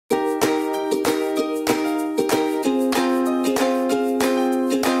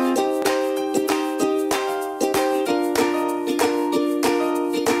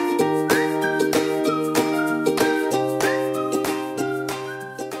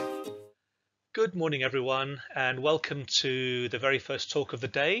Good morning, everyone, and welcome to the very first talk of the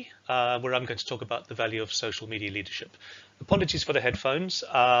day, where I'm going to talk about the value of social media leadership. Apologies for the headphones,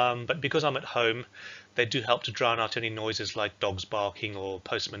 but because I'm at home, they do help to drown out any noises like dogs barking or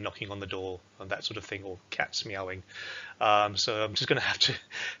postmen knocking on the door and that sort of thing, or cats meowing. So I'm just going to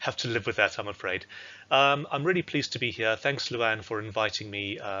have to live with that, I'm afraid. I'm really pleased to be here. Thanks, Luann, for inviting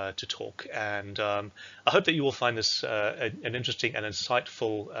me to talk, and I hope that you will find this an interesting and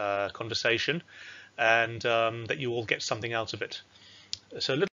insightful conversation, and that you all get something out of it.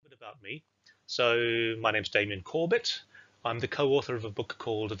 So a little bit about me. So my name's Damian Corbet. I'm the co-author of a book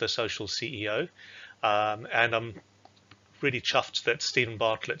called The Social CEO, and I'm really chuffed that Stephen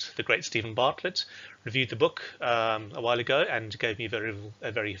Bartlett, the great Stephen Bartlett, reviewed the book a while ago and gave me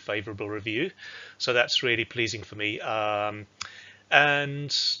a very favourable review. So that's really pleasing for me.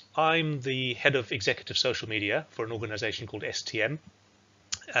 And I'm the head of executive social media for an organisation called STM,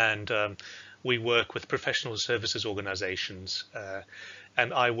 and we work with professional services organisations,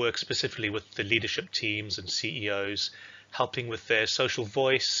 and I work specifically with the leadership teams and CEOs, helping with their social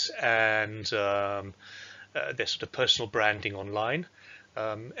voice and their sort of personal branding online.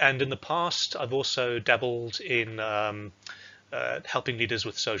 And in the past, I've also dabbled in helping leaders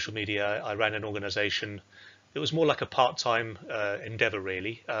with social media. I ran an organization. It was more like a part-time endeavor,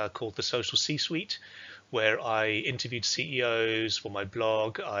 really, called the Social C-Suite, where I interviewed CEOs for my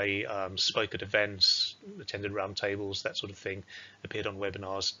blog. I spoke at events, attended roundtables, that sort of thing, appeared on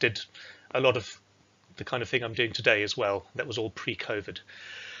webinars, did a lot of the kind of thing I'm doing today as well. That was all pre-COVID.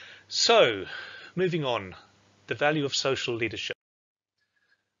 So, moving on, the value of social leadership.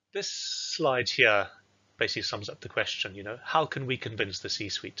 This slide here basically sums up the question, how can we convince the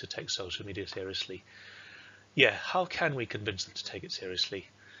C-suite to take social media seriously? Yeah, how can we convince them to take it seriously?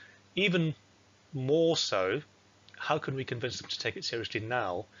 Even more so, how can we convince them to take it seriously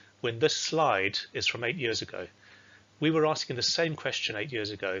now when this slide is from 8 years ago? We were asking the same question 8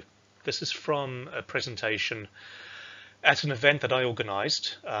 years ago. This is from a presentation at an event that I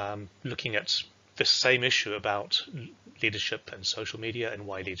organized, looking at this same issue about leadership and social media and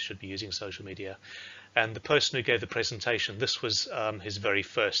why leaders should be using social media. And the person who gave the presentation, this was his very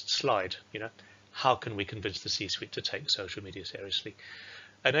first slide, how can we convince the C-suite to take social media seriously?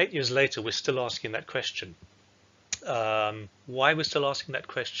 And 8 years later, we're still asking that question. Why we're still asking that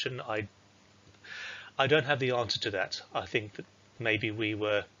question, I don't have the answer to that. I think that maybe we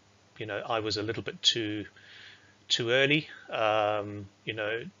were, I was a little bit too early,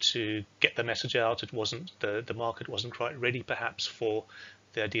 to get the message out. It wasn't the market wasn't quite ready, perhaps, for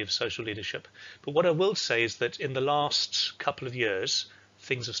the idea of social leadership. But what I will say is that in the last couple of years,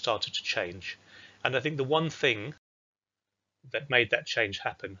 things have started to change, and I think the one thing that made that change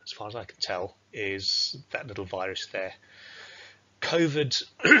happen, as far as I can tell, is that little virus there. COVID,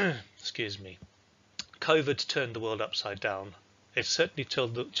 excuse me, COVID turned the world upside down. It certainly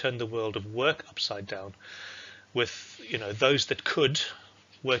turned the world of work upside down, with those that could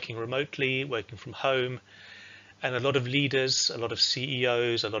working remotely, working from home, and a lot of leaders, a lot of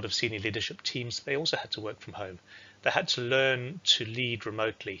CEOs, a lot of senior leadership teams, they also had to work from home. They had to learn to lead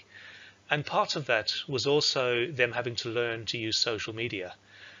remotely. And part of that was also them having to learn to use social media,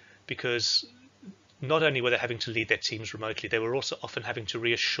 because not only were they having to lead their teams remotely, they were also often having to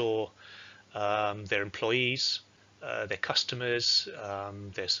reassure their employees, their customers,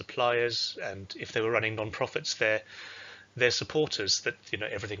 their suppliers, and if they were running non-profits, their supporters, that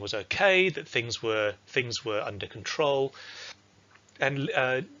everything was okay, that things were under control. And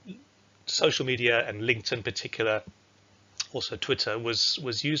social media, and LinkedIn in particular, also Twitter,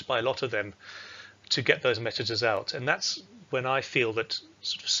 was used by a lot of them to get those messages out. And that's when I feel that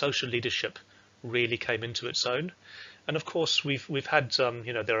sort of social leadership really came into its own. And of course, we've had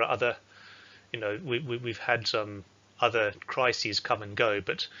there are other we've had other crises come and go,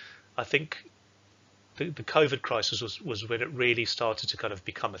 but I think the COVID crisis was when it really started to kind of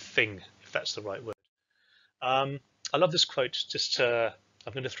become a thing, if that's the right word. I love this quote.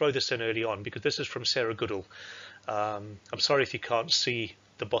 I'm going to throw this in early on because this is from Sarah Goodall. I'm sorry if you can't see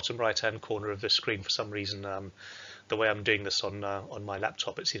the bottom right-hand corner of the screen for some reason. The way I'm doing this on my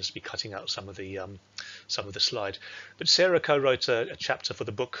laptop, it seems to be cutting out some of the slide. But Sarah co-wrote a chapter for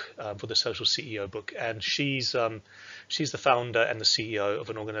the book, for the Social CEO book, and she's the founder and the CEO of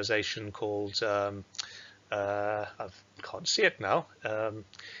an organization called I can't see it now.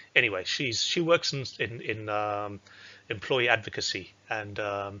 Anyway, she works in employee advocacy, and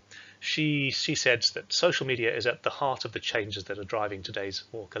she said that social media is at the heart of the changes that are driving today's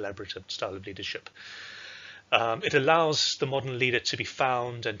more collaborative style of leadership. It allows the modern leader to be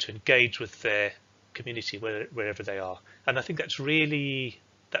found and to engage with their community wherever they are, and I think that's really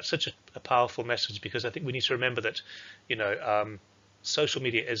that's such a powerful message, because I think we need to remember that, social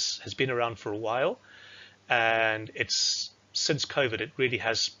media has been around for a while, and it's since COVID, it really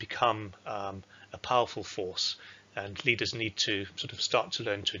has become a powerful force, and leaders need to sort of start to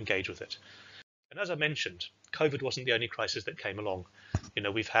learn to engage with it. And as I mentioned, COVID wasn't the only crisis that came along.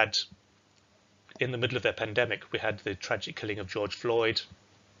 We've had, in the middle of the pandemic, we had the tragic killing of George Floyd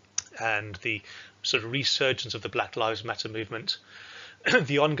and the sort of resurgence of the Black Lives Matter movement,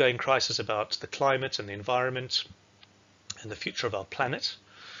 the ongoing crisis about the climate and the environment and the future of our planet.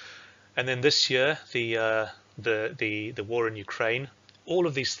 And then this year, the war in Ukraine. All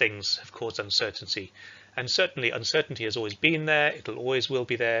of these things have caused uncertainty, and certainly uncertainty has always been there. It'll always will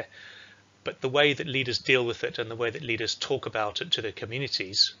be there. But the way that leaders deal with it and the way that leaders talk about it to their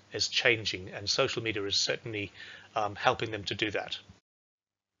communities is changing, and social media is certainly helping them to do that.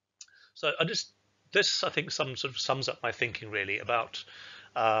 So this I think sort of sums up my thinking really about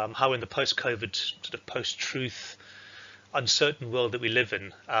how in the post-COVID, sort of post-truth, uncertain world that we live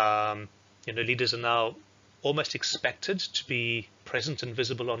in, leaders are now almost expected to be present and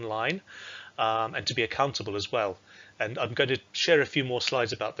visible online, and to be accountable as well. And I'm going to share a few more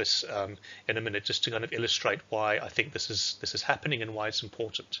slides about this in a minute, just to kind of illustrate why I think this is happening and why it's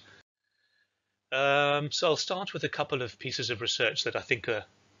important. So I'll start with a couple of pieces of research that I think are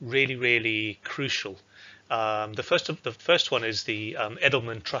really, really crucial. The first one is the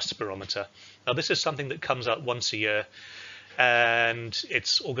Edelman Trust Barometer. Now, this is something that comes out once a year, and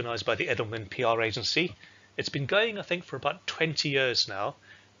it's organized by the Edelman PR agency. It's been going, I think, for about 20 years now,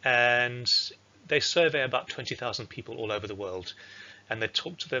 and they survey about 20,000 people all over the world, and they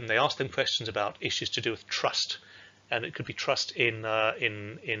talk to them. They ask them questions about issues to do with trust, and it could be trust in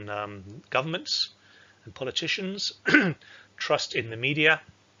governments and politicians, trust in the media,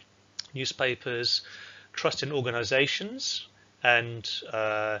 newspapers, trust in organizations, and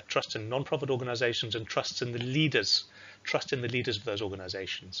trust in non-profit organizations, and trust in the leaders of those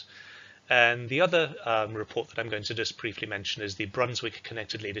organizations. And the other report that I'm going to just briefly mention is the Brunswick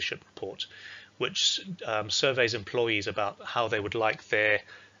Connected Leadership Report, which surveys employees about how they would like their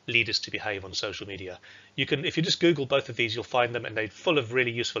leaders to behave on social media. If you just Google both of these, you'll find them, and they're full of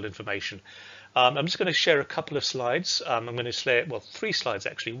really useful information. I'm just going to share a couple of slides. I'm going to share, well, 3 slides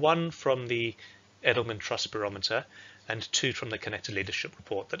actually, one from the Edelman Trust Barometer and 2 from the Connected Leadership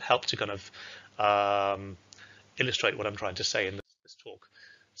Report, that help to kind of illustrate what I'm trying to say in this talk.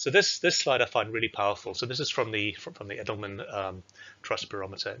 So this slide I find really powerful. So this is from the Edelman Trust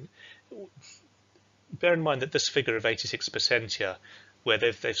Barometer. Bear in mind that this figure of 86% here, where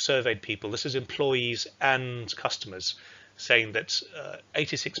they've surveyed people, this is employees and customers, saying that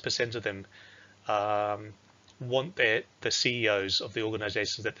 86% of them want the CEOs of the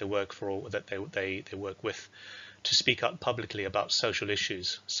organizations that they work for or that they work with to speak up publicly about social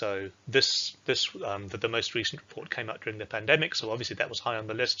issues. So the most recent report came out during the pandemic, so obviously that was high on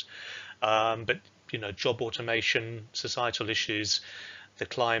the list. But job automation, societal issues, the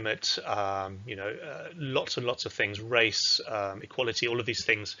climate, lots and lots of things, race, equality, all of these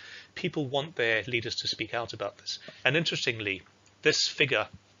things. People want their leaders to speak out about this. And interestingly, this figure,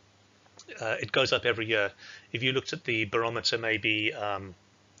 it goes up every year. If you looked at the barometer maybe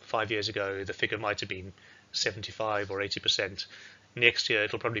 5 years ago, the figure might have been 75 or 80%. Next year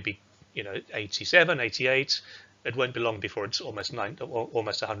it'll probably be 87, 88. It won't be long before it's almost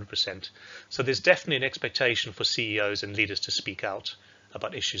 100%. So there's definitely an expectation for CEOs and leaders to speak out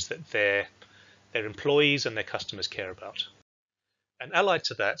about issues that their employees and their customers care about. And allied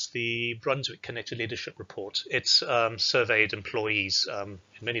to that, the Brunswick Connected Leadership Report, it's surveyed employees in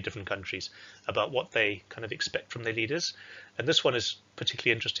many different countries about what they kind of expect from their leaders. And this one is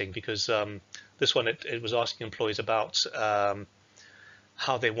particularly interesting because this one, it was asking employees about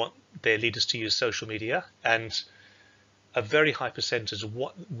how they want their leaders to use social media, and a very high percentage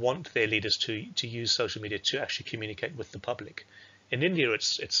want their leaders to use social media to actually communicate with the public. In India,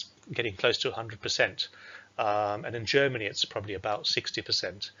 it's getting close to 100%. And in Germany, it's probably about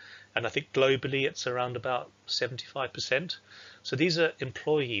 60%. And I think globally, it's around about 75%. So these are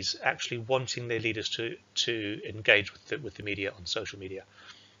employees actually wanting their leaders to engage with the media on social media,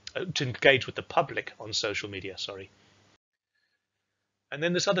 to engage with the public on social media, sorry. And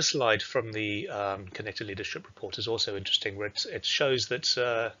then this other slide from the Connected Leadership Report is also interesting, where it shows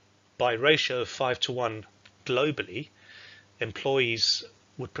that by ratio of 5:1 globally, employees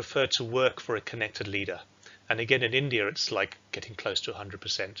would prefer to work for a connected leader. And again, in India, it's like getting close to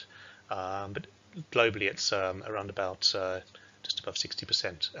 100%. But globally, it's around about just above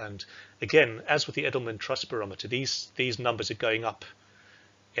 60%. And again, as with the Edelman Trust Barometer, these numbers are going up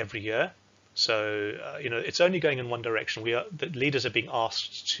every year. So it's only going in one direction. The leaders are being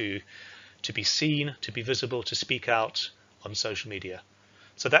asked to be seen, to be visible, to speak out on social media.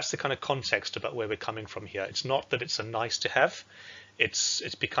 So that's the kind of context about where we're coming from here. It's not that it's a nice to have,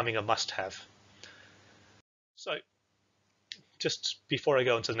 it's becoming a must have. So just before I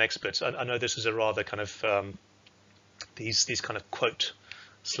go on to the next bit, I know this is a rather kind of these kind of quote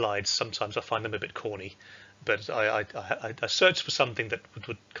slides. Sometimes I find them a bit corny, but I searched for something that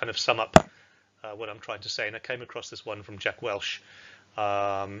would kind of sum up what I'm trying to say, and I came across this one from Jack Welch.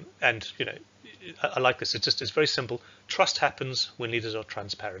 And I like this. It's very simple. Trust happens when leaders are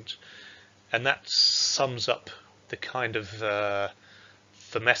transparent, and that sums up the kind of the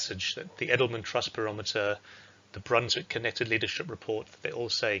message that the Edelman Trust Barometer, the Brunswick Connected Leadership Report, they're all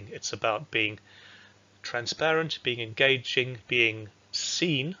saying. It's about being transparent, being engaging, being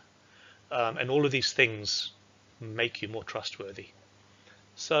seen, and all of these things make you more trustworthy.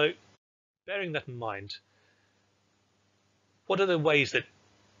 So, bearing that in mind, what are the ways that,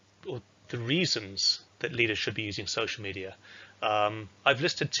 or the reasons that leaders should be using social media? I've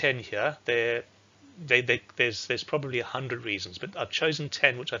listed 10 here. There's probably 100 reasons, but I've chosen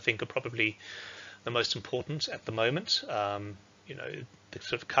 10 which I think are probably the most important at the moment. The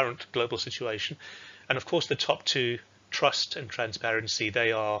sort of current global situation, and of course the top two, trust and transparency,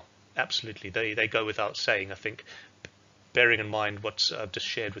 they are absolutely, they go without saying. I think, bearing in mind what I've just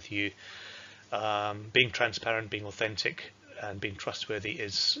shared with you, being transparent, being authentic, and being trustworthy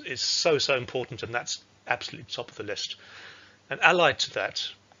is so important, and that's absolutely top of the list. And allied to that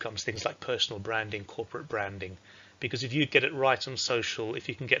comes things like personal branding, corporate branding, because if you get it right on social, if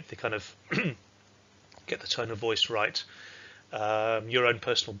you can get the kind of get the tone of voice right, your own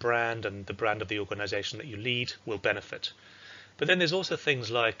personal brand and the brand of the organization that you lead will benefit. But then there's also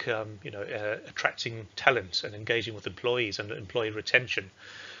things like attracting talent and engaging with employees and employee retention.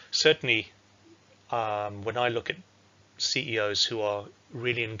 Certainly, when I look at CEOs who are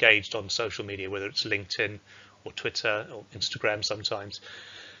really engaged on social media, whether it's LinkedIn or Twitter or Instagram, sometimes,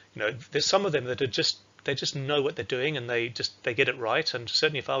 there's some of them that they just know what they're doing, and they get it right. And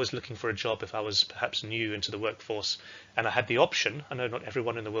certainly, if I was looking for a job, if I was perhaps new into the workforce and I had the option, I know not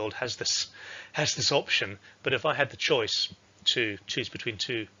everyone in the world has this option, but if I had the choice to choose between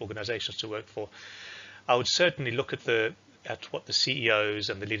two organizations to work for, I would certainly look at what the CEOs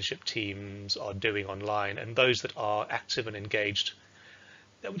and the leadership teams are doing online, and those that are active and engaged.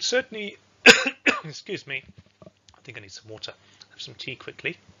 That would certainly excuse me, I think I need some water. Have some tea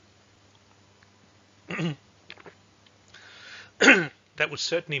quickly. That would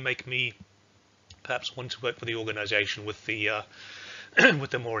certainly make me perhaps want to work for the organization with the with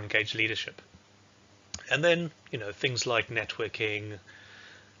the more engaged leadership. And then things like networking,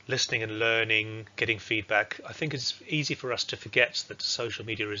 listening and learning, getting feedback. I think it's easy for us to forget that social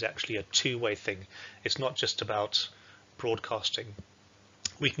media is actually a two-way thing. It's not just about broadcasting.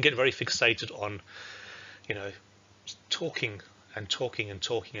 We can get very fixated on, talking and talking and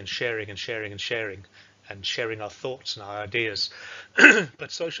talking and sharing and sharing and sharing and sharing our thoughts and our ideas.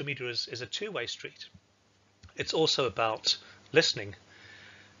 But social media is a two-way street. It's also about listening,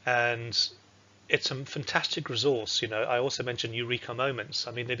 and it's a fantastic resource. I also mentioned eureka moments.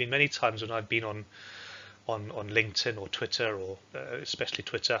 I mean, there have been many times when I've been on LinkedIn or Twitter, or especially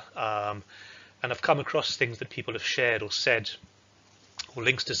Twitter, and I've come across things that people have shared or said, or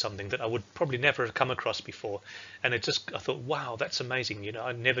links to something that I would probably never have come across before. And I thought, wow, that's amazing.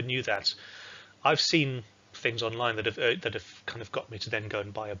 I never knew that. I've seen things online that have kind of got me to then go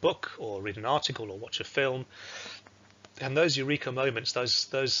and buy a book or read an article or watch a film. And those eureka moments,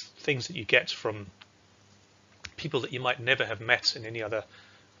 those things that you get from people that you might never have met in any other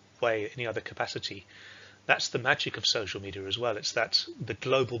way, any other capacity, that's the magic of social media as well. It's the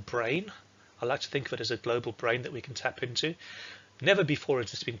global brain. I like to think of it as a global brain that we can tap into. Never before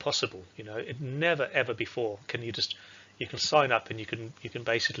has this been possible. It never ever before can you can sign up and you can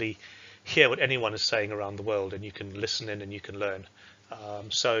basically hear what anyone is saying around the world, and you can listen in and you can learn.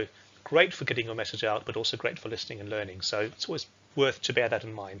 So great for getting your message out, but also great for listening and learning. So it's always worth to bear that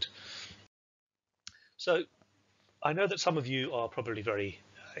in mind. So I know that some of you are probably very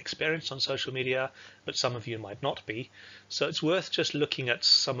experienced on social media, but some of you might not be. So it's worth just looking at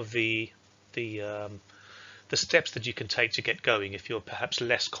some of the steps that you can take to get going if you're perhaps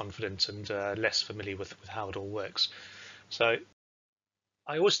less confident and less familiar with how it all works. So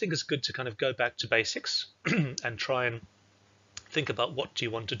I always think it's good to kind of go back to basics and try and think about, what do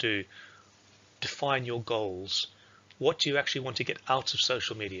you want to do? Define your goals. What do you actually want to get out of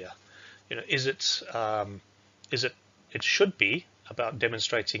social media? It should be about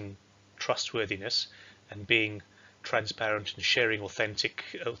demonstrating trustworthiness and being transparent and sharing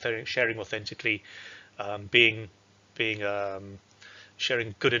authentically, being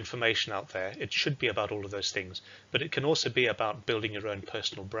sharing good information out there. It should be about all of those things, but it can also be about building your own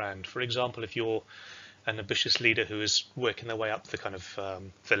personal brand. For example, if you're an ambitious leader who is working their way up the kind of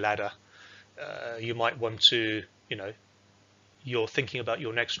the ladder, you might want to, you're thinking about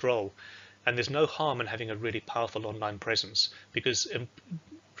your next role, and there's no harm in having a really powerful online presence, because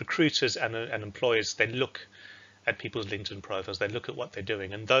recruiters and employers, they look at people's LinkedIn profiles, they look at what they're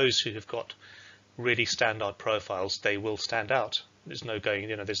doing, and those who have got really standout profiles, they will stand out. There's no going,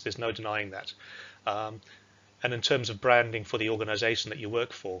 there's no denying that. And in terms of branding for the organization that you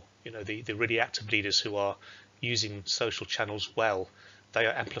work for, the really active leaders who are using social channels well, they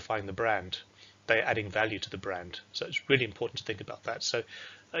are amplifying the brand. They are adding value to the brand. So it's really important to think about that. So,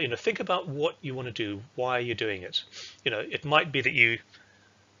 think about what you want to do, why you're doing it. It might be that you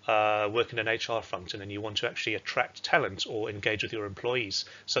work in an HR function and you want to actually attract talent or engage with your employees.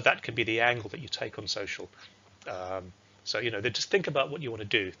 So that can be the angle that you take on social. Just think about what you want to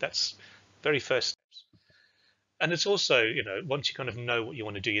do. That's very first steps. And it's also, once you kind of know what you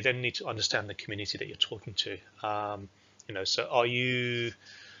want to do, you then need to understand the community that you're talking to. So are you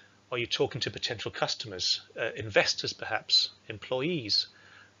talking to potential customers, investors, perhaps employees,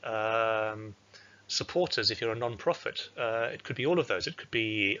 supporters if you're a non-profit? It could be all of those. It could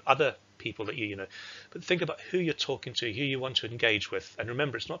be other people that but think about who you're talking to, who you want to engage with. And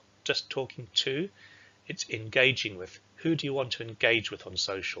remember, it's not just talking to, it's engaging with. Who do you want to engage with on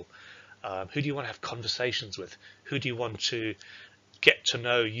social? Who do you want to have conversations with? Who do you want to get to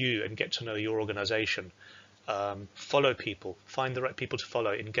know you and get to know your organization? Follow people, find the right people to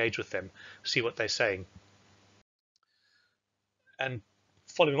follow, engage with them, see what they're saying. And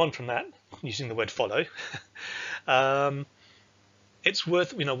following on from that, using the word follow, it's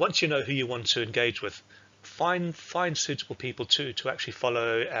worth, once you know who you want to engage with, find suitable people to actually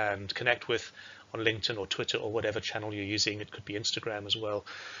follow and connect with on LinkedIn or Twitter or whatever channel you're using. It could be Instagram as well.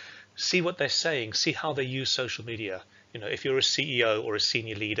 See what they're saying, see how they use social media. If you're a CEO or a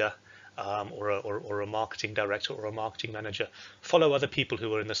senior leader, or a marketing director or a marketing manager, follow other people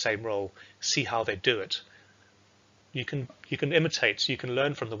who are in the same role, see how they do it. You can imitate, so you can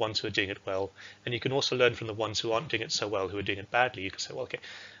learn from the ones who are doing it well, and you can also learn from the ones who aren't doing it so well, who are doing it badly. You can say, well, okay,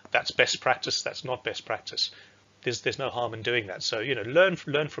 that's best practice, that's not best practice. There's no harm in doing that. So learn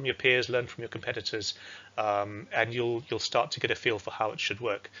from your peers, learn from your competitors, and you'll start to get a feel for how it should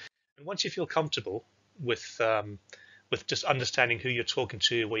work. And once you feel comfortable with just understanding who you're talking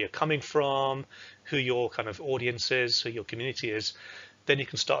to, where you're coming from, who your kind of audience is, who your community is, then you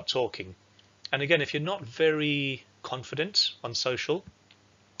can start talking. And again, if you're not very confident on social,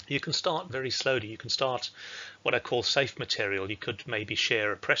 you can start very slowly. You can start what I call safe material. You could maybe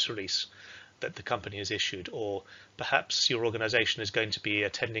share a press release that the company has issued, or perhaps your organization is going to be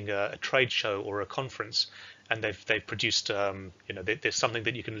attending a trade show or a conference, and they've produced there's something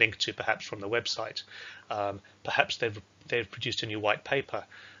that you can link to, perhaps from the website. Perhaps they've produced a new white paper.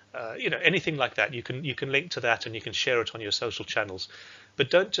 Anything like that. You can link to that and you can share it on your social channels,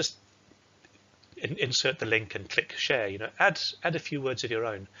 but don't just insert the link and click share. Add a few words of your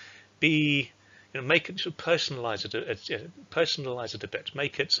own. Make it, personalize it a bit.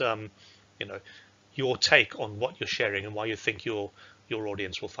 Make it your take on what you're sharing and why you think your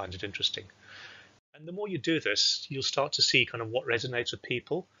audience will find it interesting. And the more you do this, you'll start to see kind of what resonates with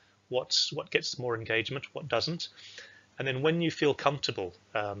people, what gets more engagement, what doesn't. And then when you feel comfortable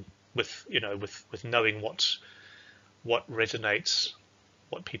with knowing what resonates,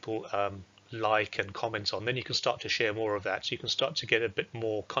 what people like and comment on, then you can start to share more of that. So you can start to get a bit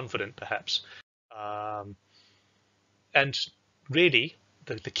more confident, perhaps. And really,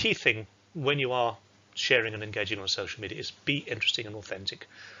 the key thing when you are sharing and engaging on social media is be interesting and authentic.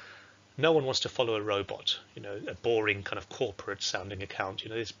 No one wants to follow a robot, a boring kind of corporate sounding account.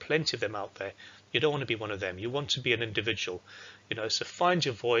 There's plenty of them out there. You don't want to be one of them. You want to be an individual, so find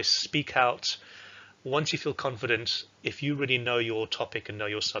your voice, speak out. Once you feel confident, if you really know your topic and know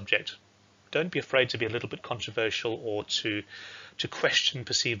your subject, don't be afraid to be a little bit controversial or to question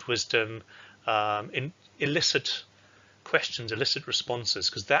perceived wisdom, elicit questions, elicit responses,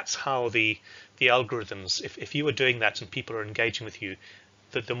 because that's how the algorithms, if you are doing that and people are engaging with you,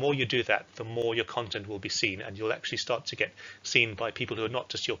 the more you do that, the more your content will be seen, and you'll actually start to get seen by people who are not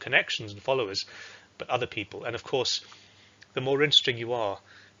just your connections and followers, but other people. And of course, the more interesting you are,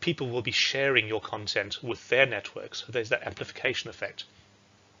 people will be sharing your content with their networks. So there's that amplification effect.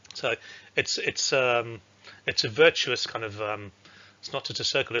 So it's a virtuous kind of it's not just a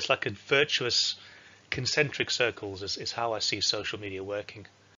circle, it's like a virtuous concentric circles is how I see social media working.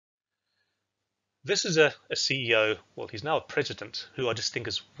 This is a CEO, well, he's now a president, who I just think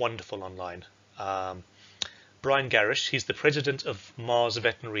is wonderful online. Um, Brian Garish, he's the president of Mars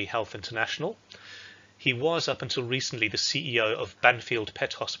Veterinary Health International. He was up until recently the CEO of Banfield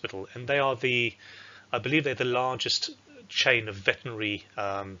Pet Hospital, and I believe they're the largest chain of veterinary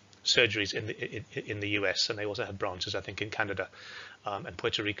surgeries in the US, and they also have branches, I think, in Canada and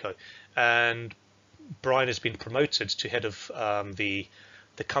Puerto Rico. And Brian has been promoted to head of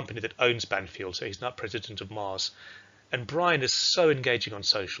the company that owns Banfield, so he's now president of Mars. And Brian is so engaging on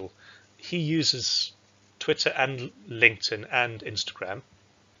social. He uses Twitter and LinkedIn and Instagram.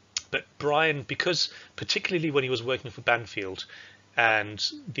 But Brian, because particularly when he was working for Banfield, and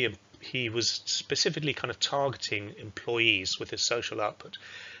he was specifically kind of targeting employees with his social output,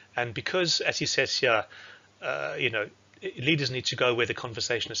 and because, as he says here, leaders need to go where the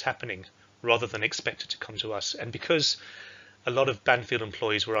conversation is happening rather than expect it to come to us. And because a lot of Banfield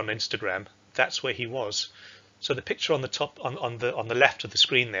employees were on Instagram, that's where he was. So the picture on the top, on the left of the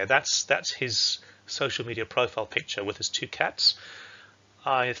screen there, that's his social media profile picture with his two cats.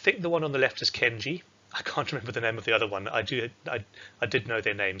 I think the one on the left is Kenji. I can't remember the name of the other one. I did know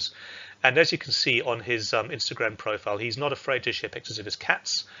their names. And as you can see on his Instagram profile, he's not afraid to share pictures of his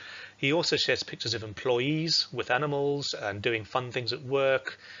cats. He also shares pictures of employees with animals and doing fun things at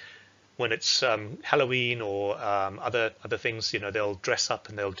work. When it's Halloween or other things, they'll dress up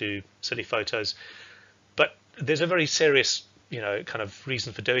and they'll do silly photos. But there's a very serious, kind of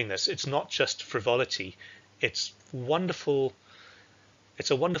reason for doing this. It's not just frivolity. It's wonderful. It's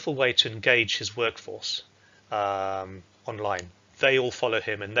a wonderful way to engage his workforce online. They all follow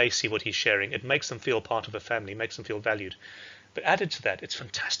him and they see what he's sharing. It makes them feel part of a family, makes them feel valued. But added to that, it's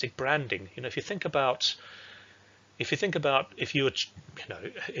fantastic branding. If you think about if you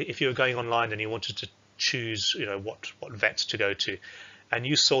were going online and you wanted to choose what vets to go to, and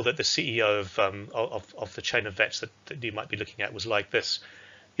you saw that the CEO of the chain of vets that you might be looking at was like this,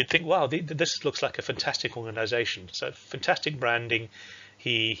 you'd think, wow, this looks like a fantastic organization. So fantastic branding.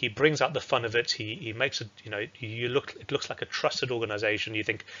 He brings out the fun of it. He makes it, it looks like a trusted organization. You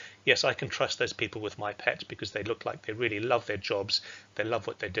think, yes, I can trust those people with my pet because they look like they really love their jobs. They love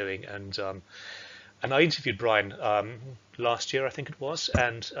what they're doing. And I interviewed Brian last year, I think it was.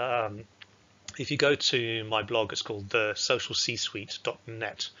 And if you go to my blog, it's called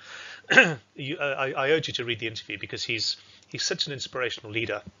thesocialcsuite.net. I urge you to read the interview because he's such an inspirational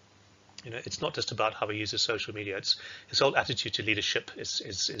leader. It's not just about how he uses social media. It's his whole attitude to leadership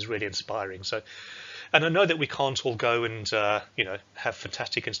is really inspiring. So, and I know that we can't all go and have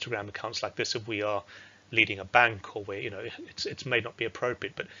fantastic Instagram accounts like this if we are leading a bank or where it may not be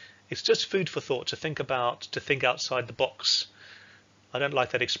appropriate, but it's just food for thought to think outside the box. I don't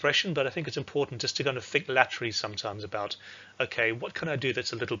like that expression, but I think it's important just to kind of think laterally sometimes about, okay, what can I do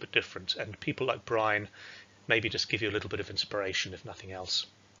that's a little bit different? And people like Brian maybe just give you a little bit of inspiration, if nothing else.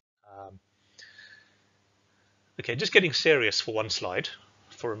 Okay, just getting serious for one slide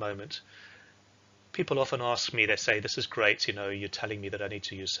for a moment. People often ask me, they say, this is great, you're telling me that I need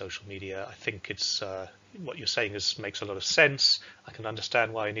to use social media. I think it's what you're saying makes a lot of sense. I can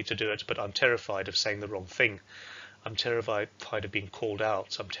understand why I need to do it, but I'm terrified of saying the wrong thing. I'm terrified of being called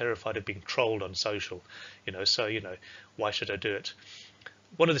out. I'm terrified of being trolled on social, why should I do it?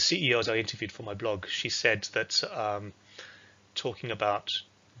 One of the CEOs I interviewed for my blog, she said that talking about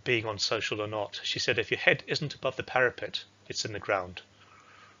being on social or not, she said if your head isn't above the parapet, it's in the ground.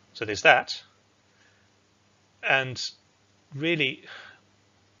 So there's that. And really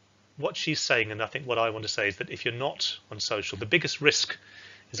what she's saying, and I think what I want to say, is that if you're not on social, the biggest risk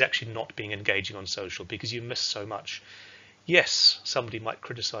is actually not being engaging on social because you miss so much. Yes, somebody might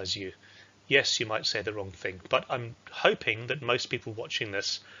criticize you. Yes, you might say the wrong thing, but I'm hoping that most people watching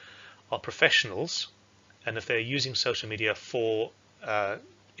this are professionals, and if they're using social media for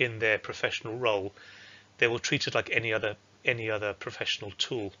in their professional role, they will treat it like any other professional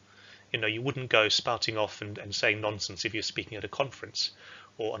tool. You wouldn't go spouting off and saying nonsense if you're speaking at a conference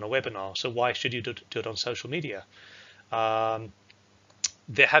or on a webinar. So why should you do it on social media?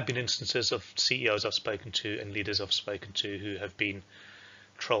 There have been instances of CEOs I've spoken to and leaders I've spoken to who have been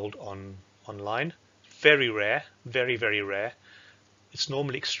trolled online. Very rare, very, very rare. It's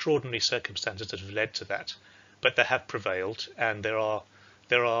normally extraordinary circumstances that have led to that, but they have prevailed, and there's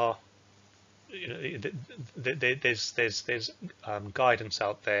guidance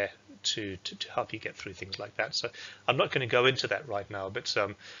out there to help you get through things like that. So I'm not going to go into that right now, but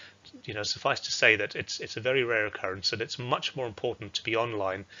suffice to say that it's a very rare occurrence, and it's much more important to be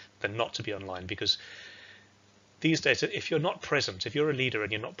online than not to be online, because these days, if you're not present, if you're a leader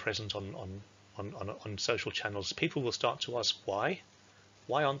and you're not present on social channels, people will start to ask why.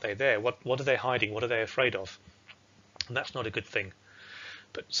 Why aren't they there? What are they hiding? What are they afraid of? And that's not a good thing.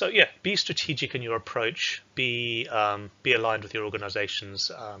 But so yeah, be strategic in your approach. Be aligned with your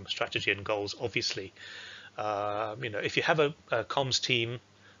organization's strategy and goals. Obviously, if you have a comms team,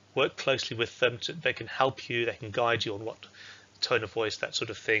 work closely with them. They can help you. They can guide you on what tone of voice, that sort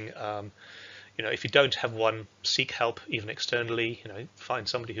of thing. If you don't have one, seek help even externally. Find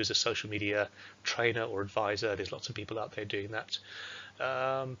somebody who's a social media trainer or advisor. There's lots of people out there doing that.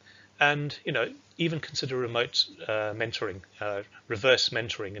 And even consider remote mentoring, reverse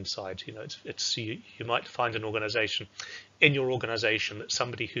mentoring inside. You might find an organization in your organization that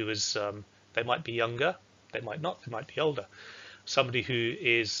somebody who is they might be younger, they might not, they might be older, somebody who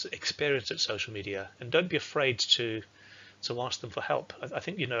is experienced at social media, and don't be afraid to ask them for help. I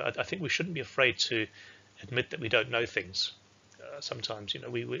think we shouldn't be afraid to admit that we don't know things. Sometimes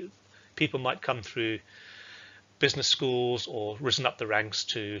people might come through business schools or risen up the ranks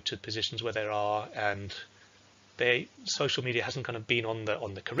to positions where they are, and social media hasn't kind of been on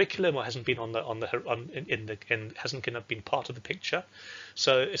the curriculum, or hasn't been hasn't kind of been part of the picture.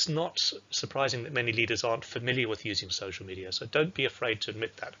 So it's not surprising that many leaders aren't familiar with using social media. So don't be afraid to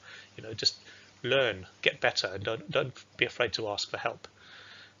admit that. Just learn, get better, and don't be afraid to ask for help.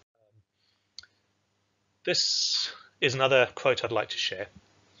 This is another quote I'd like to share.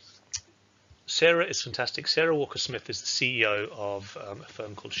 Sarah is fantastic. Sarah Walker-Smith is the CEO of a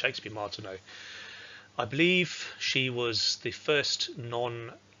firm called Shakespeare Martineau. I believe she was the first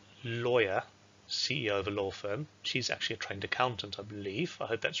non-lawyer CEO of a law firm. She's actually a trained accountant, I believe. I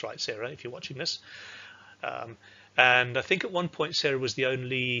hope that's right, Sarah, if you're watching this. And I think at one point Sarah was the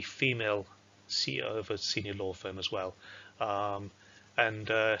only female CEO of a senior law firm as well.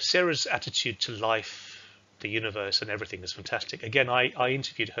 And Sarah's attitude to life, the universe, and everything is fantastic. Again, I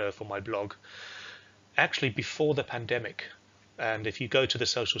interviewed her for my blog actually before the pandemic. And if you go to the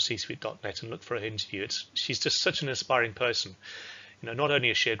socialcsuite.net and look for her interview, she's just such an inspiring person. Not only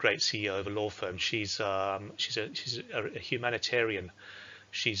is she a great CEO of a law firm, she's a humanitarian.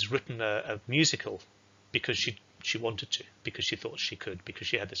 She's written a musical because she wanted to, because she thought she could, because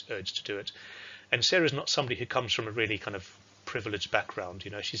she had this urge to do it. And Sarah's not somebody who comes from a really kind of privileged background.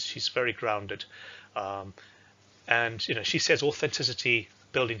 She's very grounded. And she says authenticity,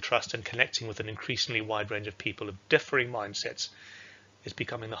 building trust, and connecting with an increasingly wide range of people of differing mindsets is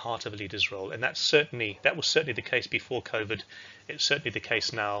becoming the heart of a leader's role. And that was certainly the case before COVID. It's certainly the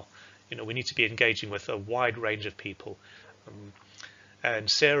case now. We need to be engaging with a wide range of people. And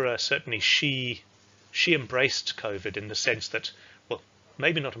Sarah, certainly she embraced COVID in the sense that, well,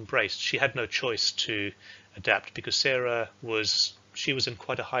 maybe not embraced, she had no choice to adapt, because Sarah was in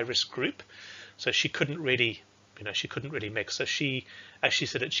quite a high risk group, so she couldn't really mix. So she, as she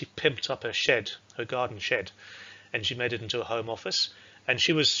said it, she pimped up her garden shed, and she made it into a home office. And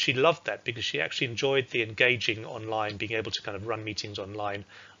she loved that, because she actually enjoyed the engaging online, being able to kind of run meetings online,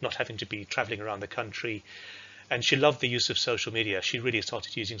 not having to be traveling around the country. And she loved the use of social media. She really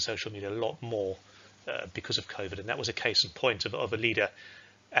started using social media a lot more because of COVID. And that was a case in point of a leader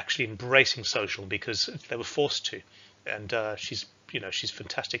actually embracing social because they were forced to. And she's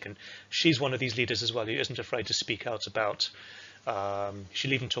fantastic. And she's one of these leaders as well who isn't afraid to speak out about,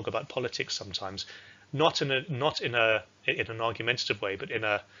 she'll even talk about politics sometimes, not in an argumentative way, but in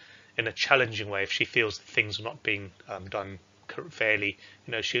a challenging way. If she feels that things are not being done fairly,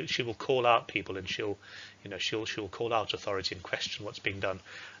 she will call out people, and she'll call out authority and question what's being done.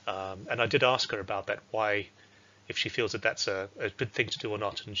 And I did ask her about that, why, if she feels that that's a good thing to do or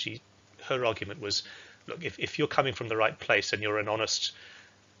not. And her argument was, look, if you're coming from the right place and you're an honest,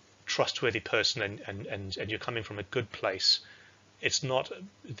 trustworthy person, and you're coming from a good place, there's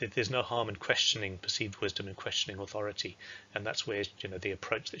no harm in questioning perceived wisdom and questioning authority. And that's where the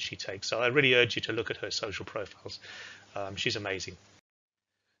approach that she takes. So I really urge you to look at her social profiles. She's amazing.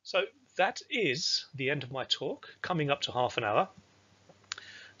 So that is the end of my talk, coming up to half an hour.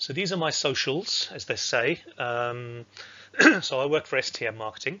 So these are my socials, as they say. So I work for STM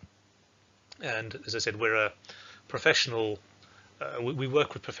Marketing, and as I said, we're a professional. We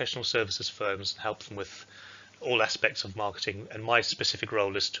work with professional services firms and help them with all aspects of marketing. And my specific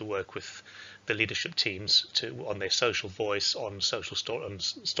role is to work with the leadership teams on their social voice, on social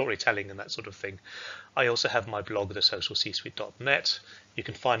storytelling, and that sort of thing. I also have my blog, thesocialcsuite.net. You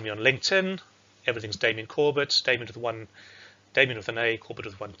can find me on LinkedIn. Everything's Damian Corbet, Damian with an A, Corbett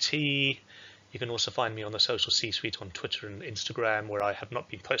with one T. You can also find me on the Social C-Suite on Twitter and Instagram, where I have not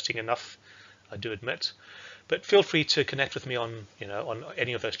been posting enough, I do admit. But feel free to connect with me on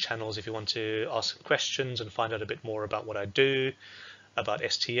any of those channels if you want to ask some questions and find out a bit more about what I do, about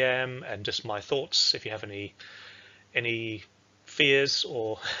STM, and just my thoughts. If you have any fears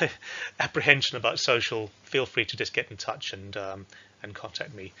or apprehension about social, feel free to just get in touch and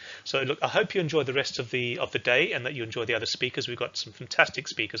contact me. So look, I hope you enjoy the rest of the day and that you enjoy the other speakers. We've got some fantastic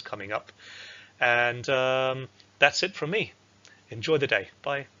speakers coming up, and that's it from me. Enjoy the day.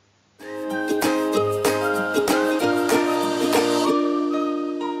 Bye.